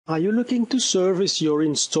Are you looking to service your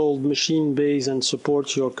installed machine base and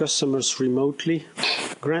support your customers remotely?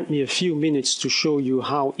 Grant me a few minutes to show you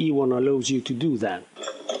how eWON allows you to do that.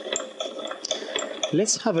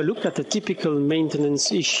 Let's have a look at a typical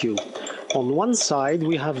maintenance issue. On one side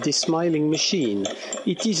we have this smiling machine.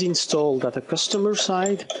 It is installed at a customer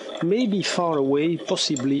side, maybe far away,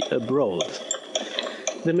 possibly abroad.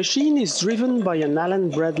 The machine is driven by an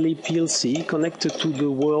Allen Bradley PLC connected to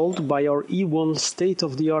the world by our eWON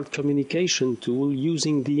state-of-the-art communication tool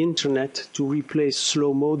using the internet to replace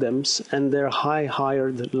slow modems and their high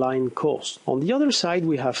hired line cost. On the other side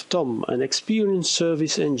we have Tom, an experienced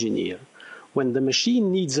service engineer. When the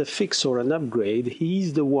machine needs a fix or an upgrade, he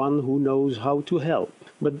is the one who knows how to help.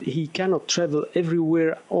 But he cannot travel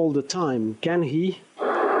everywhere all the time, can he?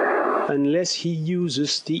 Unless he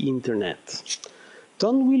uses the internet.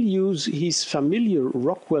 Tom will use his familiar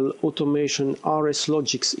Rockwell Automation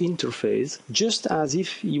RSLINK interface just as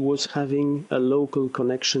if he was having a local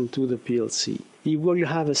connection to the PLC. He will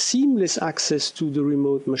have a seamless access to the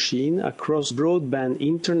remote machine across broadband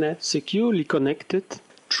internet, securely connected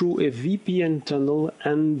through a VPN tunnel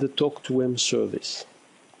and the Talk2M service.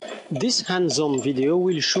 This hands-on video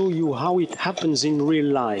will show you how it happens in real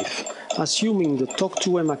life, assuming the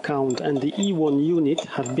Talk2M account and the eWON unit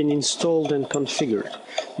have been installed and configured.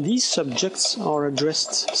 These subjects are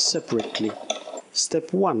addressed separately.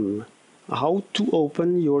 Step 1. How to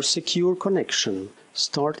open your secure connection.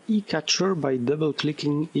 Start eCatcher by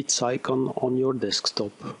double-clicking its icon on your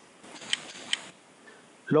desktop.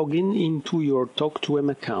 Log in into your Talk2M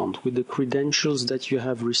account with the credentials that you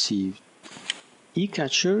have received.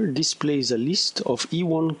 eCatcher displays a list of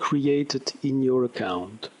eWON created in your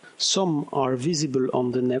account. Some are visible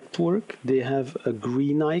on the network, they have a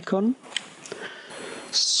green icon.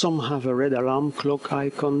 Some have a red alarm clock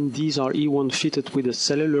icon, these are eWON fitted with a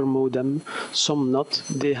cellular modem. Some not,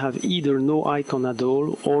 they have either no icon at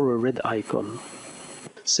all or a red icon.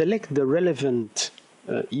 Select the relevant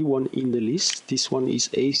eWON in the list, this one is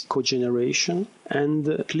ACE cogeneration,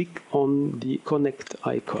 and click on the connect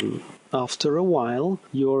icon. After a while,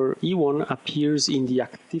 your eWON appears in the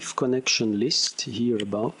active connection list here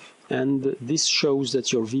above, and this shows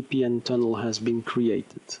that your VPN tunnel has been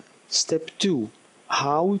created. Step 2.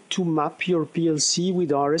 How to map your PLC with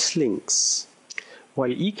RSLINKs. While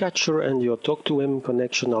eCatcher and your Talk2M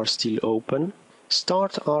connection are still open,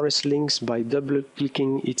 start RSLINKs by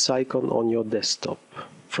double-clicking its icon on your desktop.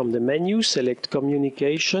 From the menu, select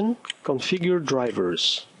Communication, Configure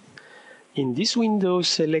Drivers. In this window,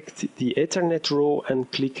 select the Ethernet row and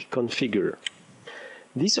click Configure.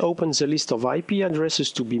 This opens a list of IP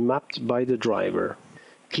addresses to be mapped by the driver.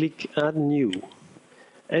 Click Add New.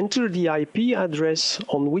 Enter the IP address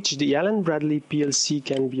on which the Allen Bradley PLC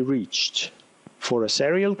can be reached. For a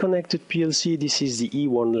serial connected PLC, this is the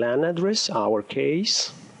eWON LAN address, our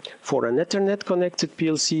case. For an Ethernet connected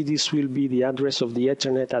PLC, this will be the address of the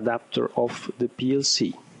Ethernet adapter of the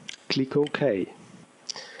PLC. Click OK.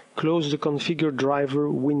 Close the Configure Driver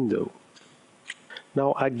window.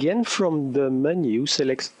 Now again from the menu,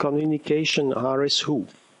 select Communication RSWho.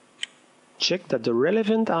 Check that the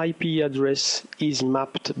relevant IP address is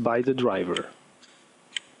mapped by the driver.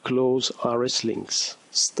 Close RSLINKs.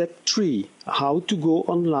 Step 3. How to go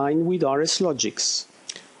online with RSLINK.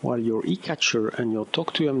 While your eCatcher and your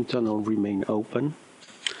Talk2M tunnel remain open,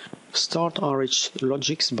 start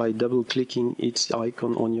RSLINK by double-clicking its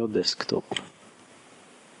icon on your desktop.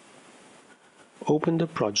 Open the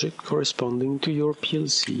project corresponding to your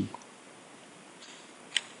PLC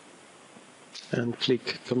and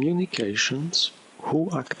click Communications, Who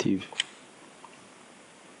Active.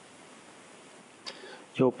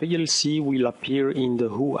 Your PLC will appear in the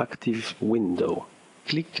Who Active window.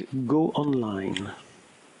 Click Go Online.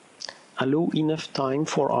 Allow enough time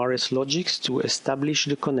for RSLINK to establish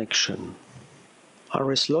the connection.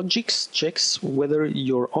 RSLINK checks whether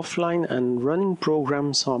your offline and running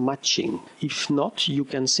programs are matching. If not, you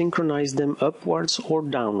can synchronize them upwards or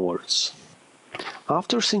downwards.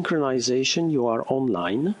 After synchronization, you are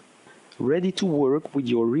online, ready to work with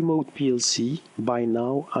your remote PLC. By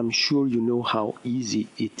now, I'm sure you know how easy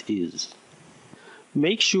it is.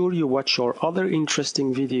 Make sure you watch our other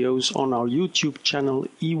interesting videos on our YouTube channel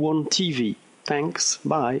eWON TV. Thanks,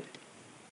 bye.